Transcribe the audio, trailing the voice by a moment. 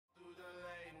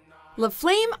La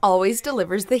Flame always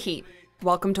delivers the heat.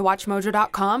 Welcome to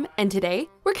WatchMojo.com, and today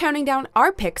we're counting down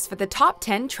our picks for the top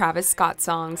 10 Travis Scott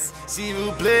songs. S'il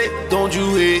vous plaît, don't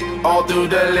you hit all through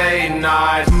the late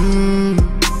night.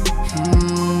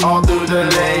 All through the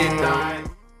late night.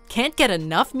 Can't get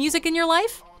enough music in your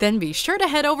life? Then be sure to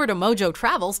head over to Mojo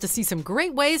Travels to see some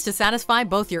great ways to satisfy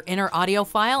both your inner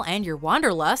audiophile and your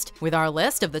wanderlust with our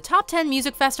list of the top 10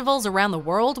 music festivals around the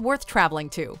world worth traveling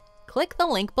to. Click the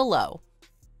link below.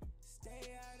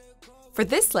 For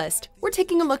this list, we're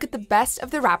taking a look at the best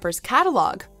of the rapper's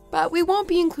catalog, but we won't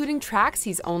be including tracks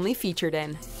he's only featured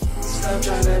in.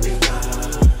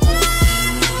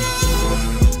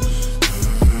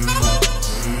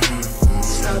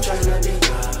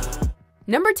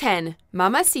 Number 10,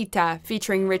 Mamacita,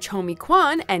 featuring Rich Homie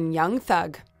Quan and Young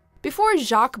Thug. Before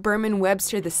Jacques Berman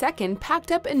Webster II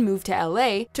packed up and moved to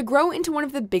LA to grow into one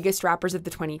of the biggest rappers of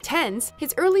the 2010s,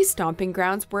 his early stomping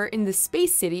grounds were in the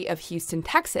space city of Houston,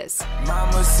 Texas.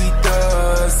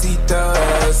 Mamacita,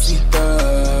 Sita,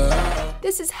 Sita.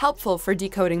 This is helpful for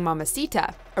decoding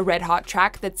Mamacita, a red-hot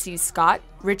track that sees Scott,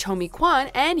 Rich Homie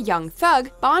Quan, and Young Thug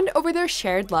bond over their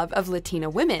shared love of Latina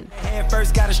women. For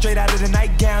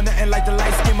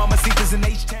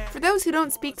those who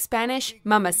don't speak Spanish,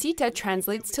 Mamacita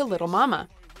translates to Little Mama.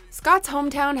 Scott's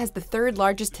hometown has the third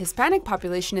largest Hispanic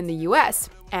population in the US,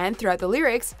 and throughout the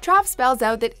lyrics, Trav spells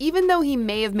out that even though he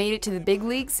may have made it to the big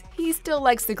leagues, he still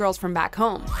likes the girls from back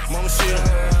home.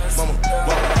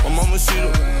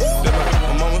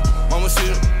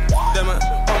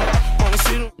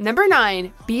 Number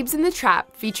 9, Beibs in the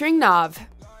Trap, featuring Nav.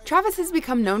 Travis has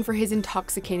become known for his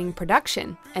intoxicating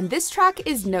production, and this track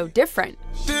is no different.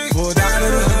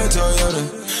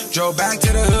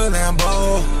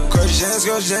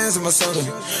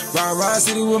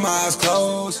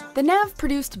 The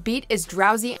Nav-produced beat is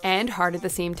drowsy and hard at the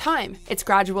same time, its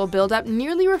gradual build-up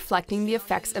nearly reflecting the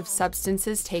effects of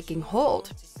substances taking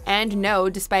hold. And no,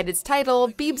 despite its title,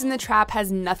 Beibs in the Trap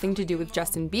has nothing to do with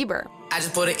Justin Bieber. I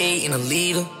just put an 8 in a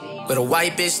liter, with a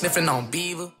white bitch sniffing on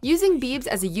Bieber. Using Beibs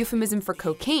as a euphemism for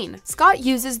cocaine, Scott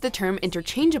uses the term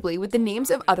interchangeably with the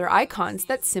names of other icons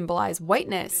that symbolize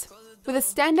whiteness. With a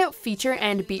standout feature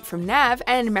and beat from Nav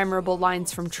and memorable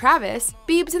lines from Travis,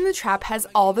 Beibs in the Trap has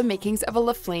all the makings of a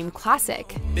La Flame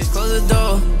classic. Bitch, close the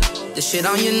door, the shit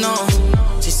on your nose.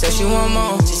 She said she want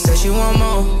more, she said she want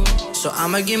more, so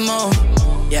I'ma get more.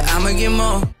 Yeah, I'ma get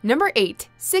more. Number 8,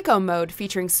 Sicko Mode,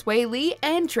 featuring Sway Lee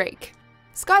and Drake.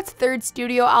 Scott's third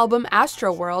studio album,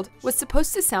 Astroworld, was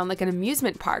supposed to sound like an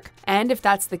amusement park, and if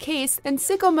that's the case, then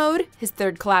Sicko Mode, his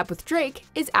third collab with Drake,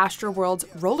 is Astroworld's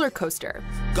roller coaster.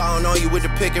 Gone on you with the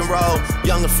pick and roll.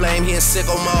 Young Flame, he in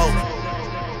sicko mode.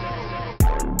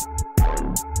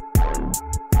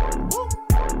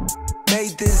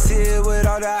 Made this here with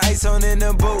all the ice on in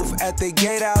the booth. At the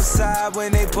gate outside,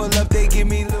 when they pull up, they give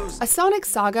me loose. A sonic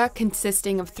saga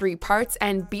consisting of 3 parts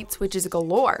and beat switches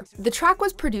galore. The track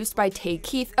was produced by Tay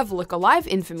Keith of Look Alive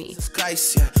infamy.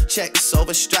 Skies, yeah. Checks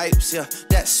over stripes, yeah.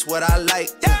 That's what I like,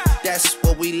 yeah. That's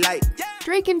what we like.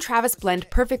 Drake and Travis blend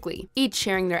perfectly, each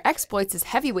sharing their exploits as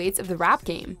heavyweights of the rap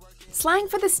game. Slang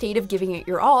for the state of giving it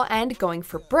your all and going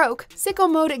for broke, Sicko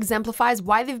Mode exemplifies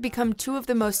why they've become 2 of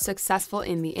the most successful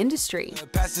in the industry.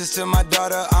 Pass this to my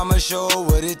daughter, I'ma show her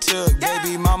what it took. Yeah.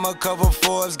 Baby mama cover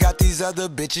Forbes, got these other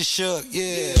bitches shook,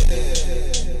 yeah.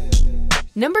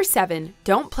 Number 7,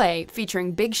 Don't Play,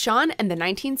 featuring Big Sean and the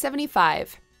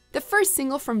 1975. The first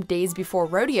single from Days Before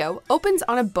Rodeo opens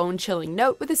on a bone-chilling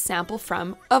note with a sample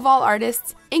from, of all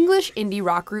artists, English indie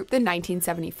rock group the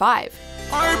 1975.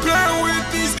 I ain't playing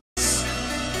with these.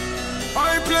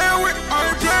 I ain't playing with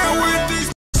these.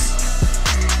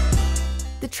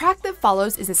 The track that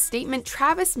follows is a statement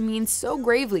Travis means so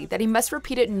gravely that he must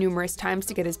repeat it numerous times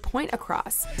to get his point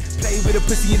across. Play with a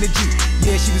pussy in the Jeep.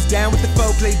 Yeah, she was down with the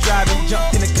foreplay driving.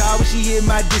 Jumped in the car when she hit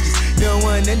my digits. No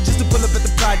one then just to pull up at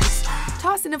the projects.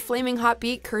 Toss in a flaming hot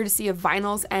beat courtesy of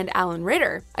Vinyls and Alan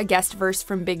Ritter, a guest verse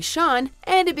from Big Sean,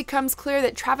 and it becomes clear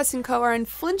that Travis and co are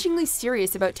unflinchingly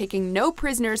serious about taking no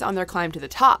prisoners on their climb to the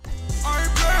top.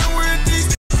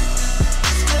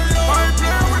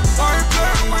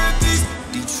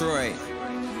 Detroit.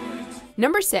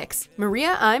 Number 6,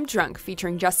 Maria I'm Drunk,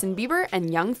 featuring Justin Bieber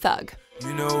and Young Thug.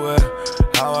 You know what,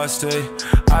 how I stay,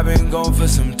 I've been gone for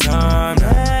some time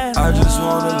now. I just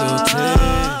want a little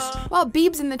taste. While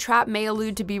Beibs in the Trap may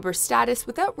allude to Bieber's status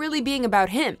without really being about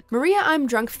him, Maria I'm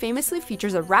Drunk famously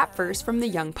features a rap verse from the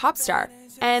young pop star.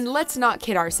 And let's not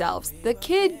kid ourselves, the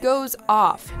kid goes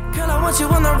off. Girl, I want you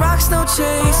on the rocks, no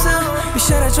chaser. Be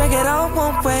sure to drink it all,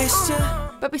 won't waste you.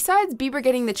 But besides Bieber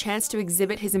getting the chance to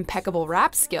exhibit his impeccable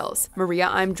rap skills, Maria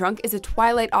I'm Drunk is a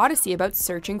Twilight odyssey about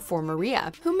searching for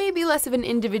Maria, who may be less of an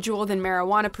individual than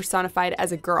marijuana personified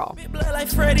as a girl. Like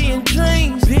Freddie and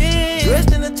Dreams, bitch.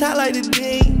 Dressed in the tie like the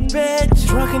Dean, bitch.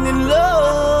 Drunken in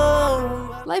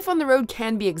love. Life on the road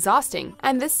can be exhausting,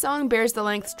 and this song bears the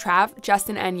lengths Trav,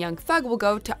 Justin, and Young Thug will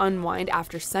go to unwind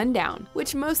after sundown,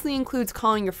 which mostly includes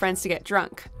calling your friends to get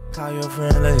drunk. Call your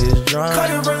friend, let's get drunk. Call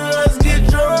your friends, let's get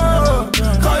drunk.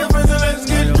 Call your friends, let's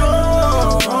get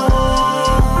drunk.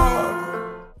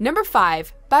 Number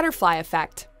 5. Butterfly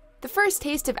Effect. The first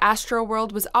taste of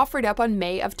Astroworld was offered up on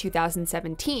May of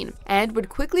 2017, and would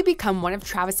quickly become one of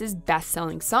Travis's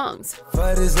best-selling songs.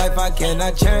 For this life I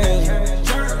cannot change.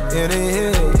 In the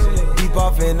hills, deep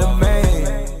off in the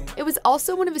main. It was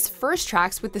also one of his first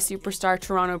tracks with the superstar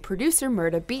Toronto producer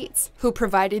Murda Beats, who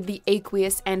provided the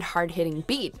aqueous and hard-hitting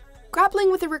beat.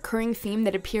 Grappling with a recurring theme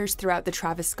that appears throughout the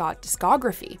Travis Scott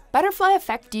discography, Butterfly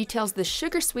Effect details the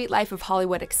sugar-sweet life of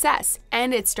Hollywood excess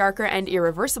and its darker and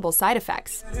irreversible side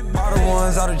effects. All the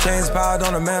ones, all the chains piled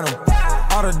on the mantle.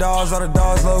 All the dogs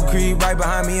low creep right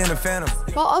behind me in the phantom.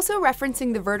 While also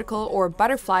referencing the vertical or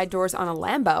butterfly doors on a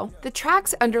Lambo, the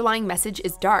track's underlying message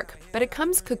is dark, but it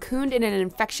comes cocooned in an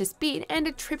infectious beat and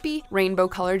a trippy,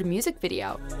 rainbow-colored music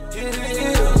video.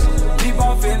 Deep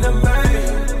off in the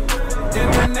main.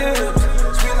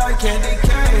 Sweet like candy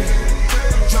cane.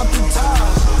 Drop the top.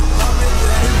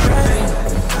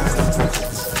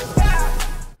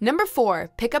 Number 4.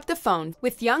 Pick Up the Phone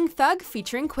with Young Thug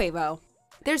featuring Quavo.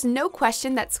 There's no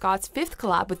question that Scott's 5th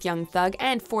collab with Young Thug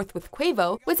and 4th with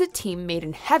Quavo was a team made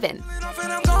in heaven.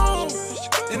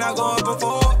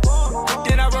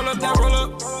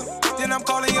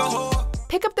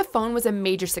 Pick Up the Phone was a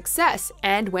major success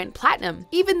and went platinum,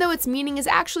 even though its meaning is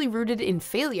actually rooted in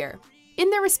failure. In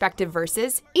their respective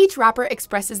verses, each rapper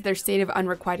expresses their state of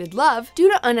unrequited love due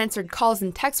to unanswered calls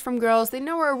and texts from girls they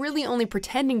know are really only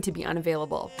pretending to be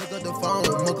unavailable. Pick up the phone,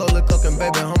 Macaulay Culkin,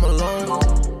 baby, home alone.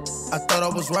 I thought I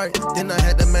was right, then I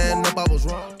had to man up, I was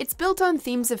wrong. It's built on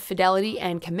themes of fidelity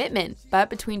and commitment, but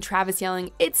between Travis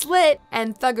yelling, "It's lit,"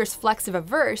 and Thugger's flex of a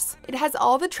verse, it has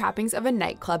all the trappings of a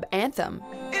nightclub anthem.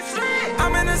 It's lit,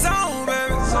 I'm in the zone,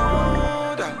 baby.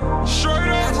 Straight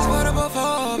up. I just put up a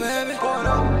phone, baby.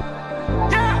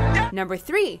 Number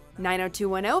 3.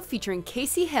 90210 featuring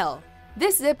Casey Hill.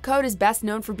 This zip code is best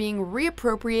known for being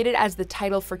reappropriated as the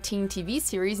title for teen TV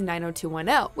series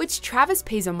 90210, which Travis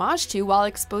pays homage to while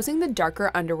exposing the darker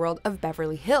underworld of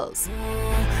Beverly Hills.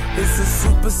 It's a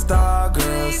superstar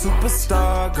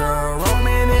girl,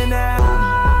 roaming in that.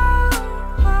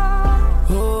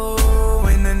 Oh,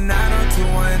 in the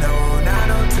 90210,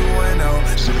 90210.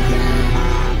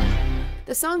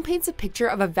 The song paints a picture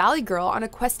of a valley girl on a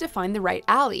quest to find the right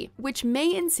alley, which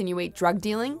may insinuate drug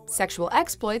dealing, sexual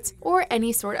exploits, or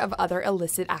any sort of other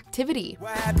illicit activity.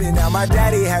 What happened now? My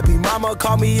daddy happy. Mama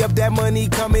called me up, that money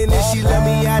coming, and she let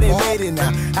me out and made it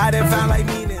now. I done found like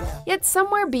me now. Yet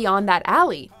somewhere beyond that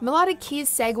alley, melodic keys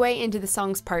segue into the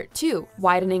song's part 2,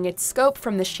 widening its scope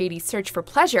from the shady search for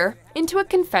pleasure into a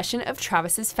confession of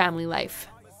Travis's family life.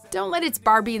 Don't let its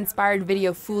Barbie-inspired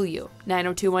video fool you.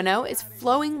 90210 is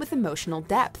flowing with emotional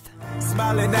depth.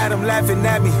 Smiling at him, laughing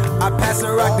at me. I pass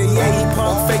a rock, yeah, he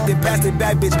punk, faked it, passed it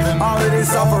back, bitch. All of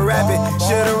this off a rabbit.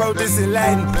 Should've wrote this in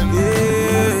Latin.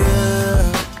 Yeah.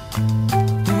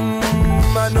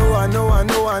 I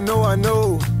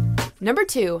know. Number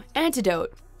 2.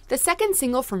 Antidote. The second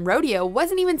single from Rodeo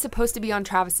wasn't even supposed to be on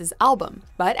Travis's album,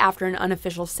 but after an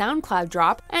unofficial SoundCloud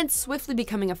drop and swiftly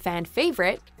becoming a fan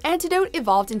favorite, Antidote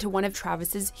evolved into one of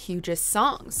Travis's hugest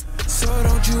songs. So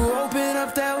don't you open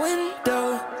up that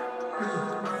window.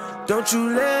 Don't you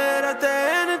let out the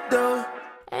antidote.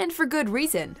 And for good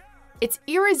reason. It's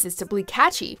irresistibly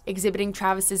catchy, exhibiting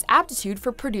Travis's aptitude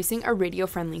for producing a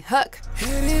radio-friendly hook.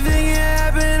 Anything can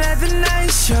happen at the night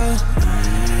show.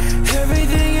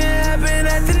 Everything happened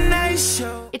at the night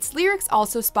show. Its lyrics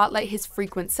also spotlight his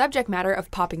frequent subject matter of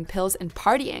popping pills and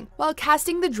partying, while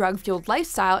casting the drug-fueled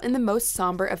lifestyle in the most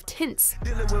somber of tints.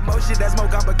 Dealing with more shit that's more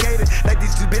complicated, like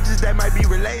these two bitches that might be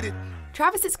related.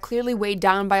 Travis is clearly weighed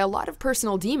down by a lot of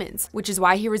personal demons, which is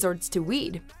why he resorts to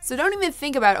weed. So don't even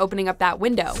think about opening up that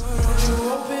window. So don't you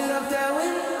open up that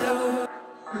window.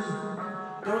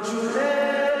 Don't you let.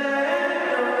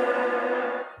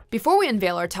 Before we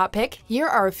unveil our top pick, here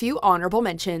are a few honorable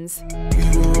mentions.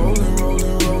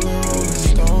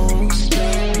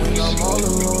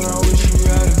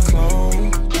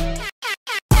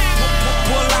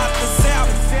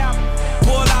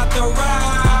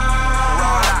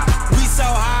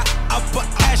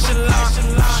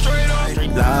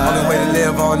 Only way to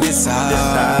live on this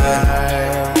side.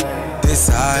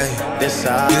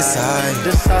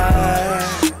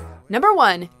 decide. Number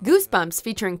 1. Goosebumps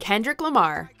featuring Kendrick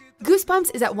Lamar.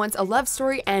 Goosebumps is at once a love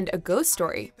story and a ghost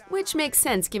story, which makes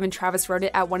sense given Travis wrote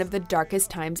it at one of the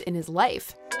darkest times in his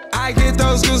life. I get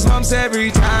those goosebumps every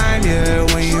time, yeah,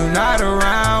 when you're not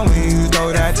around, when you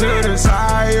throw that to the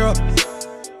side, yeah.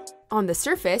 On the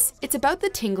surface, it's about the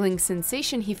tingling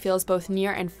sensation he feels both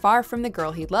near and far from the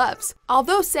girl he loves.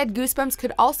 Although said goosebumps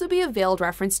could also be a veiled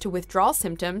reference to withdrawal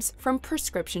symptoms from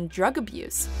prescription drug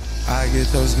abuse. I get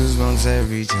those goosebumps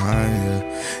every time,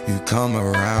 yeah, you come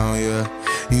around, yeah.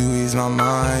 You ease my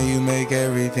mind, you make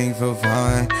everything feel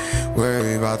fine.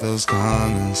 Worry about those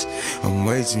comments, I'm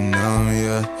way too numb,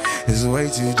 yeah. It's way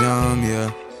too dumb,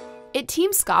 yeah. It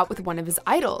teams Scott with one of his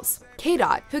idols,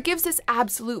 K-Dot, who gives us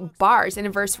absolute bars in a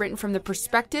verse written from the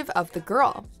perspective of the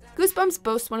girl. Goosebumps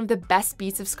boasts one of the best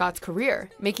beats of Scott's career,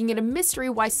 making it a mystery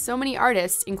why so many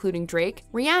artists, including Drake,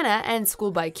 Rihanna, and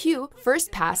School by Q,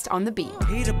 first passed on the beat.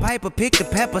 Eat a pipe or pick the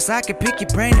peppers, I can pick your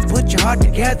brain and put your heart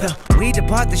together. We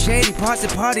depart the shady parts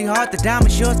and party hard, the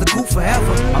diamond yours, the cool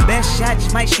forever. My best shot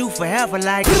just might shoot forever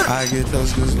like I get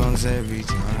those goosebumps every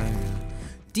time.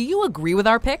 Do you agree with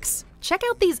our picks? Check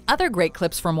out these other great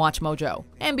clips from WatchMojo,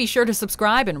 and be sure to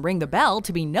subscribe and ring the bell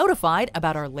to be notified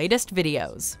about our latest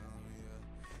videos.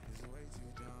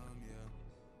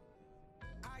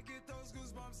 I get those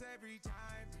goosebumps every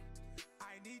time.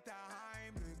 I need the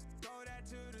Heimlich, throw that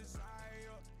to the side.